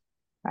met,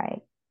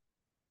 right?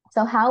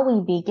 So how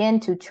we begin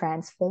to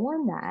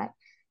transform that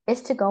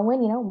is to go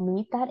in,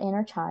 meet that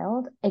inner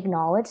child,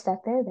 acknowledge that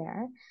they're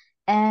there,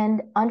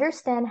 and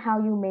understand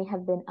how you may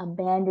have been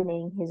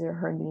abandoning his or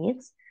her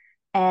needs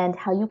and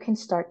how you can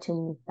start to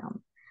meet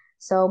them.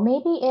 So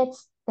maybe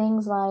it's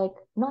things like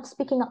not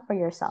speaking up for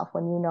yourself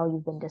when you know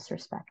you've been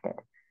disrespected,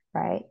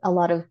 right? A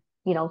lot of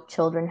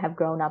children have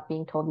grown up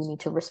being told you need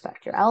to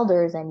respect your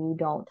elders and you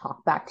don't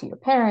talk back to your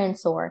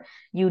parents, or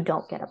you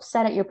don't get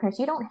upset at your parents.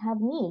 You don't have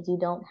needs, you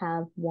don't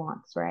have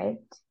wants, right?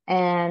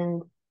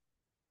 And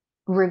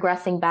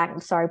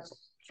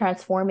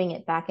transforming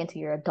it back into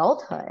your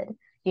adulthood,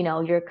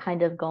 you're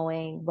kind of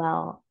going,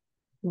 well,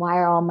 why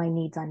are all my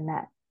needs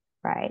unmet,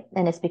 right?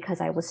 And it's because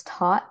I was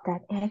taught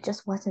that it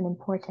just wasn't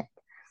important.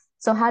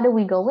 So how do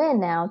we go in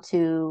now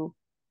to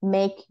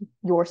make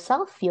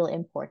yourself feel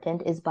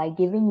important is by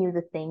giving you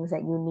the things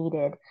that you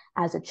needed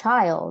as a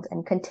child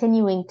and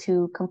continuing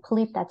to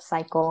complete that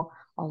cycle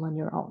all on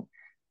your own.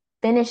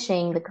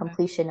 Finishing the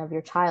completion of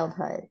your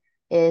childhood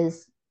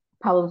is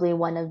probably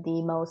one of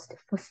the most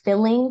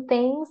fulfilling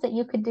things that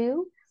you could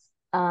do.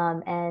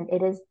 And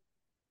it is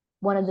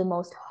one of the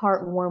most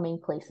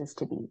heartwarming places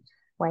to be,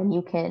 when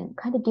you can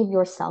kind of give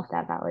yourself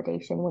that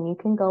validation, when you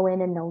can go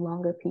in and no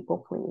longer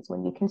people please,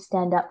 when you can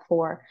stand up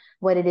for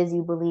what it is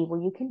you believe,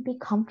 where you can be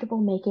comfortable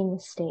making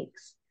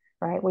mistakes,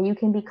 right? Where you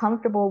can be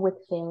comfortable with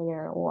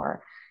failure,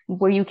 or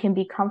where you can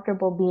be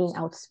comfortable being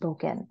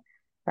outspoken,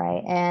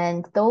 right?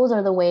 And those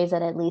are the ways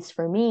that, at least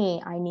for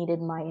me, I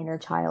needed my inner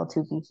child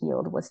to be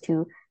healed, was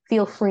to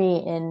feel free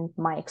in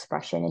my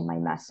expression, in my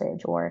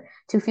message, or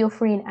to feel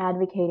free in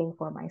advocating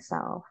for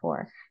myself,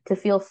 or to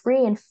feel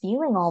free in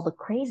feeling all the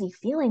crazy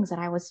feelings that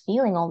I was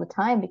feeling all the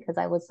time, because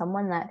I was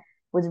someone that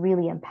was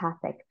really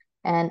empathic.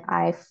 And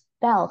I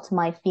felt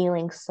my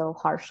feelings so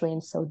harshly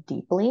and so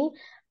deeply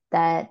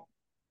that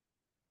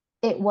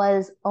it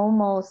was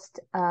almost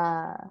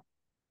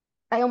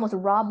I almost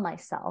robbed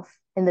myself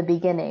in the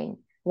beginning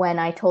when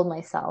I told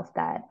myself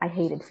that I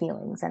hated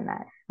feelings and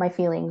that my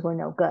feelings were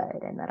no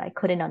good and that I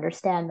couldn't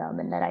understand them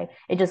and that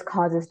it just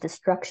causes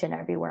destruction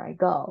everywhere I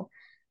go.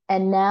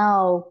 And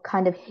now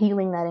kind of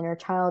healing that inner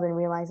child and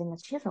realizing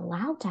that she is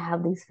allowed to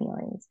have these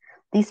feelings.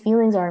 These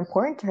feelings are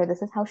important to her.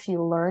 This is how she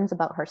learns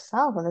about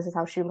herself, and this is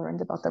how she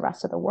learns about the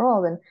rest of the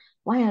world. And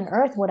why on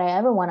earth would I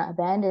ever want to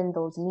abandon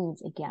those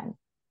needs again?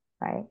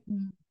 Right.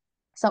 Mm.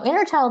 So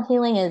inner child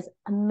healing is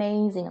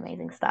amazing,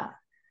 amazing stuff.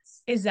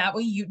 Is that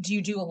what you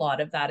do a lot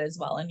of that as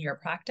well in your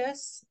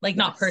practice? Like, yes.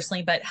 Not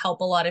personally, but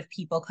help a lot of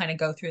people kind of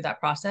go through that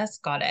process.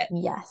 Got it.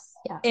 Yes.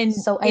 Yeah. And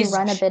so I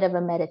run a bit of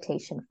a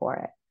meditation for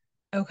it.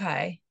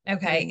 Okay.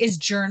 Okay. Is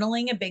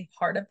journaling a big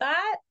part of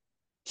that?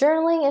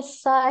 Journaling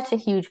is such a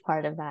huge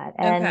part of that.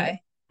 And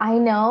okay. I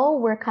know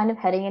we're kind of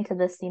heading into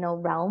this,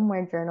 realm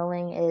where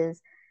journaling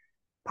is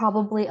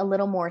probably a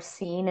little more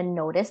seen and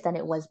noticed than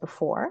it was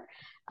before.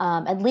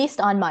 At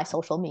least on my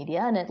social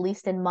media and at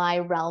least in my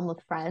realm of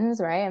friends,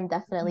 right? I'm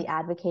definitely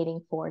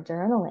advocating for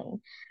journaling.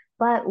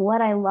 But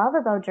what I love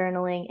about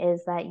journaling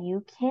is that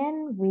you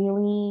can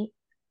really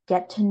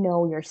get to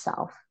know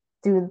yourself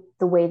through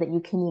the way that you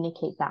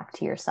communicate back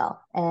to yourself.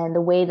 And the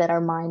way that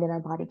our mind and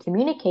our body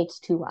communicates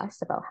to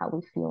us about how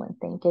we feel and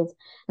think is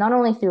not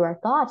only through our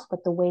thoughts,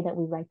 but the way that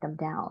we write them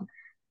down,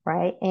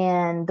 right?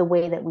 And the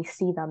way that we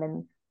see them,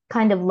 and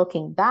kind of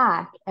looking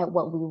back at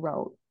what we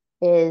wrote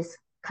is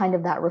kind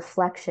of that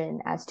reflection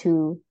as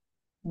to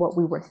what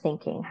we were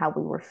thinking, how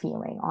we were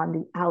feeling on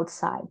the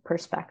outside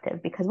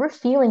perspective, because we're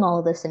feeling all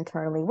of this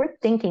internally, we're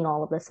thinking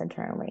all of this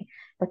internally,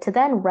 but to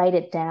then write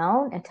it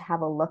down and to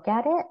have a look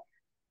at it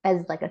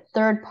as like a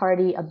third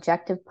party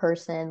objective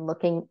person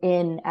looking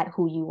in at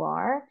who you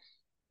are,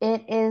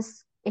 it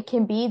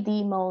can be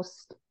the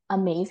most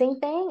amazing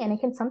thing, and it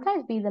can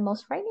sometimes be the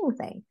most frightening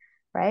thing,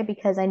 right?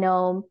 Because I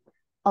know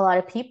a lot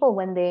of people,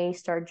 when they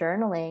start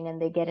journaling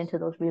and they get into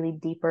those really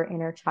deeper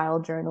inner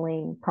child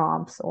journaling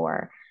prompts,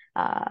 or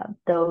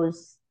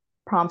those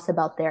prompts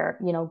about their,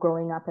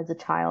 growing up as a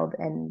child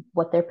and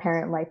what their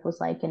parent life was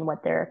like and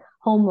what their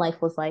home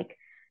life was like,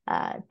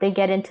 they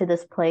get into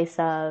this place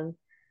of,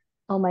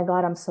 oh my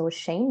God, I'm so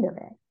ashamed of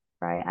it,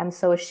 right? I'm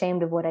so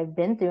ashamed of what I've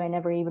been through. I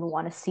never even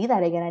want to see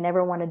that again. I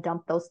never want to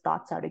dump those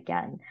thoughts out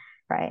again,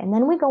 right? And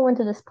then we go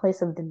into this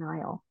place of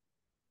denial.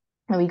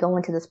 And we go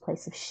into this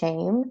place of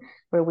shame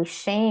where we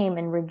shame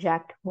and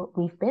reject what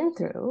we've been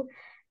through.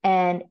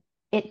 And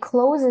it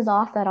closes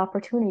off that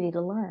opportunity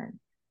to learn.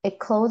 It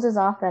closes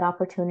off that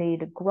opportunity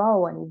to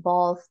grow and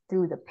evolve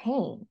through the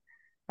pain,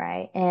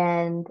 right?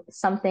 And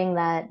something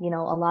that, a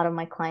lot of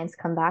my clients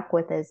come back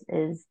with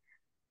is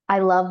I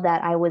love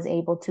that I was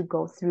able to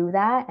go through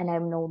that, and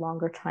I'm no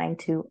longer trying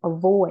to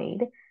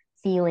avoid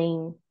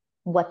feeling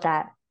what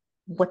that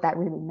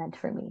really meant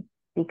for me,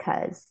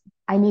 because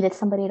I needed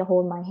somebody to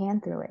hold my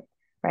hand through it.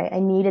 Right.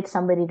 I needed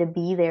somebody to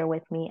be there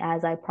with me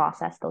as I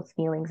processed those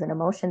feelings and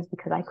emotions,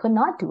 because I could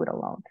not do it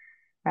alone.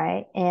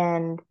 Right.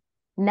 And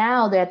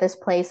now they're at this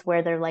place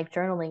where they're like,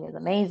 journaling is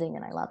amazing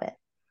and I love it.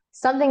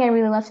 Something I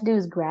really love to do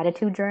is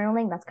gratitude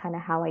journaling. That's kind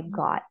of how I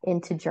got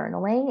into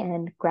journaling.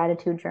 And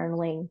gratitude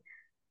journaling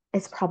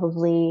is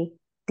probably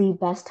the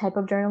best type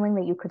of journaling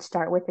that you could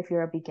start with if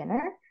you're a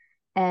beginner.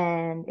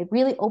 And it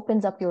really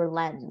opens up your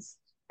lens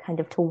kind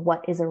of to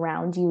what is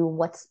around you,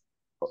 what's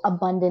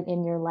abundant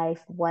in your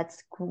life, what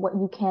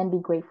you can be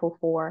grateful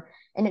for,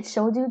 and it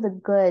shows you the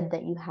good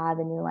that you have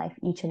in your life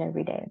each and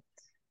every day.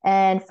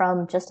 And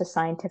from just a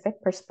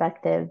scientific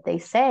perspective, they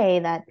say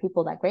that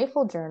people that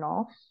grateful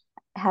journal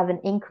have an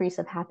increase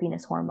of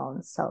happiness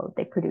hormones. So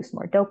they produce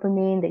more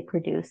dopamine, they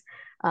produce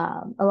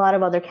a lot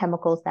of other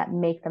chemicals that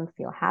make them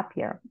feel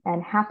happier.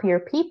 And happier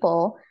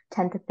people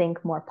tend to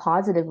think more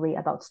positively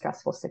about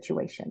stressful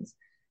situations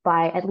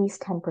by at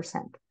least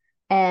 10%.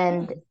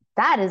 And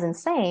that is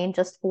insane,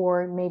 just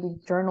for maybe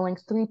journaling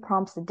 3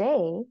 prompts a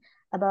day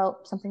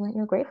about something that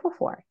you're grateful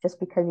for, just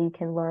because you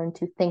can learn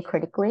to think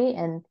critically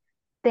and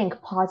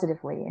think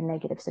positively in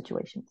negative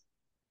situations.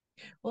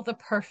 Well, the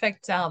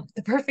perfect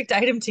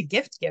item to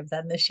give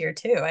then this year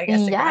too, I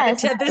guess.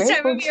 Yes, this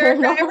time of year,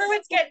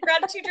 everyone's getting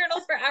gratitude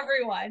journals for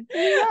everyone.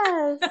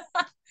 Yes.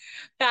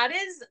 That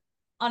is,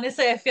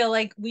 honestly, I feel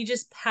like we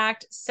just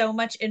packed so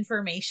much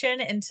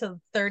information into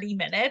 30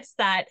 minutes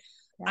that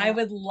I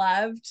would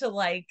love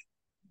to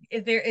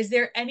is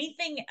there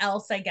anything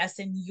else, I guess,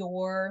 in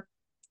your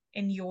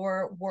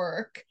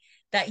work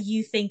that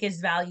you think is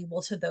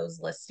valuable to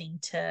those listening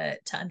to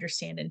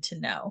understand and to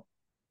know?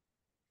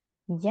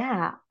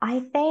 Yeah, I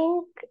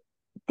think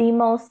the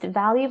most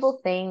valuable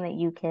thing that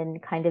you can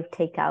kind of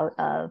take out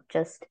of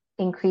just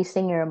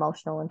increasing your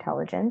emotional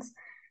intelligence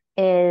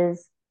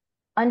is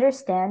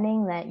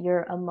understanding that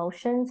your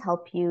emotions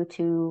help you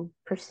to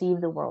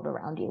perceive the world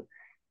around you.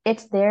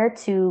 It's there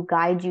to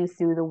guide you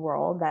through the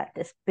world,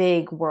 this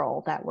big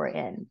world that we're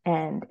in,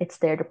 and it's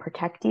there to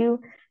protect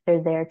you.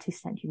 They're there to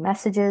send you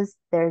messages.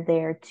 They're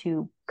there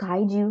to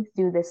guide you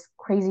through this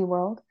crazy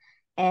world.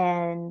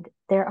 And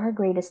they're our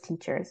greatest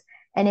teachers.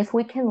 And if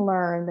we can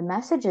learn the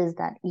messages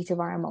that each of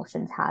our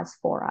emotions has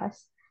for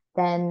us,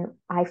 then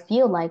I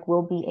feel like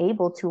we'll be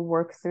able to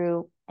work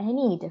through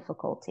any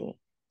difficulty,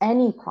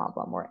 any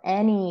problem, or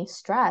any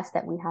stress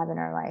that we have in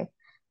our life,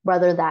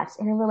 whether that's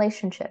in a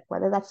relationship,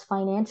 whether that's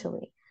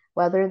financially,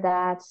 whether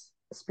that's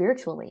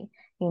spiritually,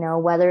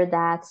 whether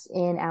that's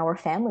in our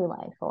family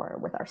life or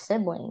with our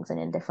siblings and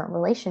in different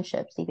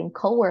relationships, even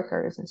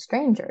coworkers and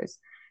strangers,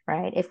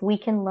 right? If we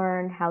can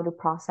learn how to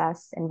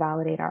process and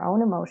validate our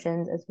own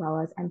emotions as well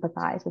as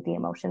empathize with the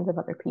emotions of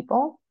other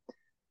people,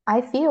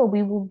 I feel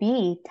we will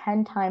be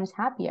 10 times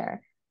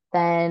happier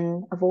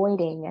than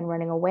avoiding and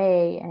running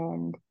away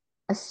and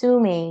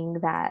assuming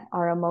that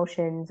our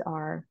emotions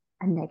are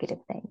a negative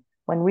thing,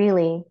 when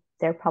really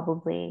they're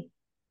probably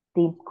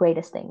the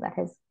greatest thing that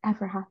has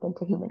ever happened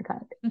to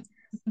humankind.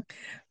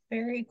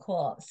 Very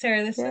cool.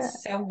 Sarah, this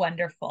is so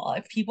wonderful.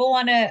 If people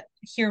want to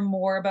hear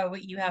more about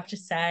what you have to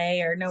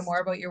say or know more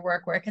about your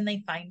work, where can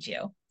they find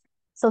you?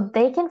 So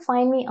they can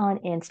find me on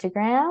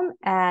Instagram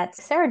at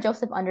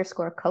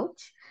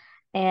sarahjoseph_coach.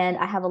 And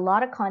I have a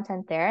lot of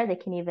content there. They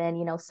can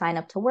even, sign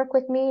up to work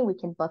with me. We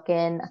can book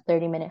in a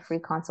 30-minute free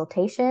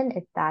consultation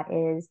if that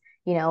is,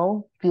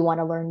 if you want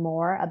to learn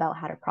more about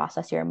how to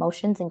process your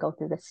emotions and go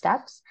through the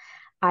steps.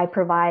 I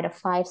provide a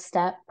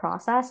 5-step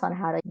process on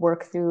how to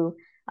work through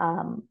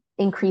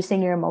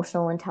increasing your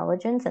emotional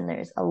intelligence. And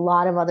there's a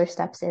lot of other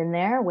steps in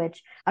there,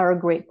 which are a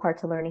great part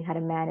to learning how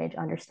to manage,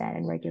 understand,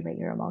 and regulate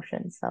your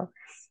emotions. So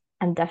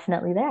I'm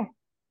definitely there.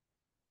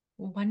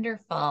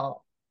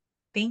 Wonderful.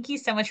 Thank you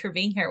so much for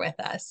being here with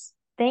us.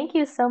 Thank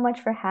you so much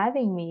for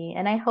having me.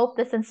 And I hope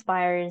this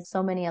inspires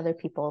so many other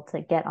people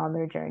to get on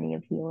their journey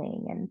of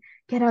healing and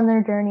get on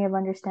their journey of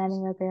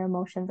understanding that their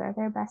emotions are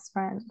their best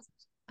friends.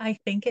 I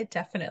think it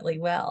definitely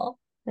will.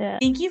 Yeah.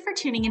 Thank you for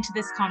tuning into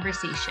this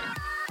conversation.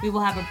 We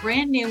will have a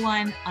brand new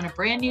one on a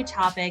brand new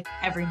topic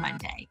every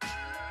Monday.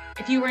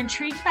 If you were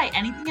intrigued by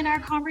anything in our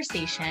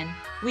conversation,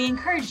 we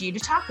encourage you to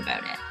talk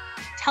about it.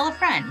 Tell a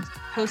friend,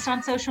 post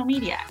on social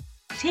media,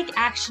 take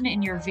action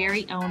in your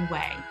very own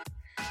way.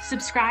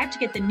 Subscribe to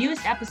get the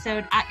newest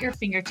episode at your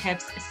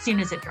fingertips as soon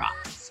as it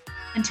drops.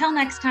 Until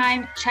next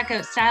time, check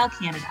out Style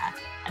Canada,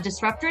 a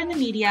disruptor in the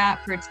media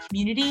for its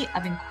community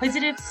of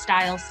inquisitive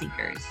style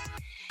seekers.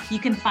 You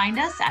can find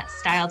us at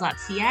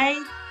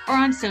style.ca or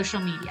on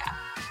social media.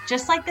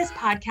 Just like this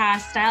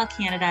podcast, Style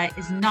Canada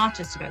is not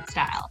just about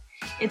style.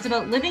 It's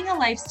about living a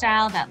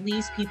lifestyle that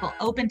leaves people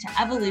open to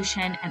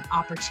evolution and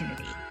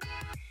opportunity.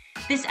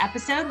 This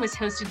episode was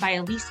hosted by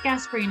Elise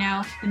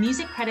Gasparino. The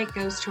music credit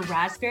goes to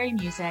Raspberry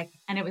Music,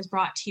 and it was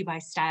brought to you by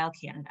Style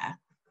Canada.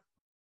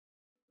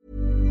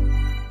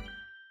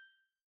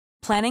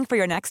 Planning for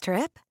your next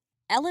trip?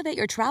 Elevate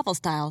your travel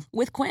style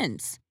with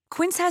Quince.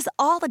 Quince has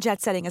all the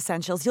jet-setting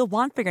essentials you'll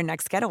want for your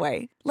next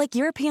getaway, like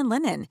European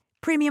linen,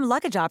 premium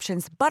luggage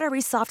options, buttery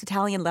soft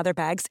Italian leather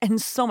bags,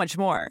 and so much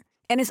more.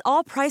 And is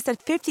all priced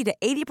at 50 to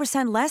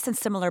 80% less than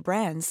similar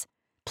brands.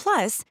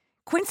 Plus,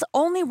 Quince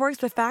only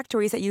works with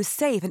factories that use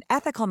safe and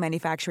ethical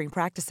manufacturing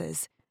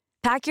practices.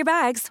 Pack your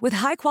bags with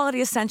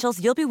high-quality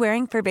essentials you'll be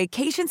wearing for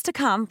vacations to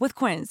come with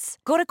Quince.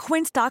 Go to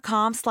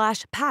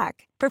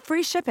quince.com/pack for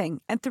free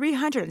shipping and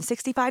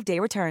 365-day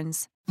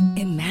returns.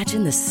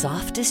 Imagine the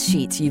softest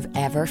sheets you've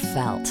ever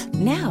felt.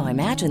 Now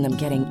imagine them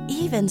getting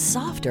even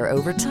softer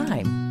over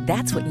time.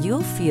 That's what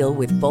you'll feel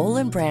with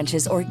Boll &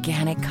 Branch's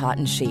organic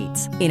cotton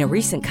sheets. In a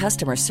recent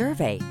customer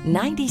survey,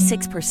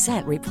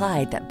 96%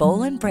 replied that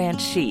Boll &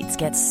 Branch sheets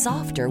get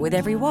softer with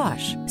every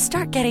wash.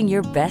 Start getting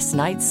your best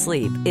night's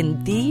sleep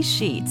in these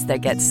sheets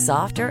that get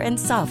softer and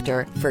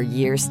softer for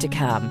years to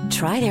come.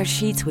 Try their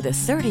sheets with a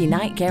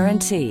 30-night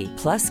guarantee.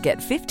 Plus, get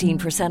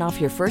 15%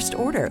 off your first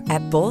order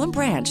at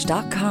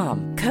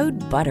bollandbranch.com.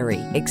 Code BUTTERY.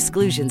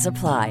 Exclusions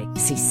apply.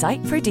 See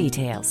site for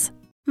details.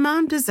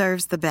 Mom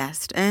deserves the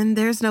best, and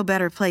there's no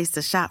better place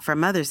to shop for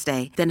Mother's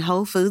Day than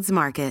Whole Foods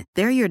Market.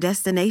 They're your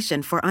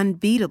destination for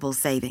unbeatable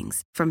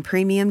savings, from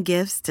premium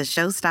gifts to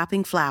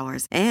show-stopping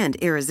flowers and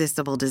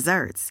irresistible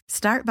desserts.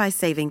 Start by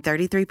saving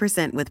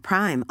 33% with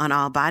Prime on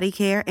all body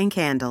care and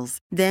candles.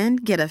 Then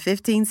get a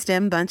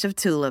 15-stem bunch of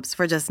tulips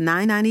for just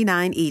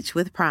 $9.99 each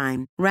with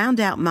Prime. Round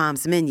out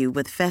Mom's menu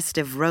with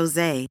festive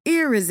rosé,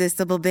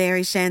 irresistible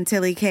berry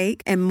chantilly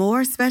cake, and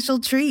more special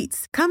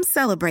treats. Come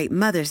celebrate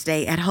Mother's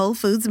Day at Whole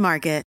Foods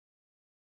Market.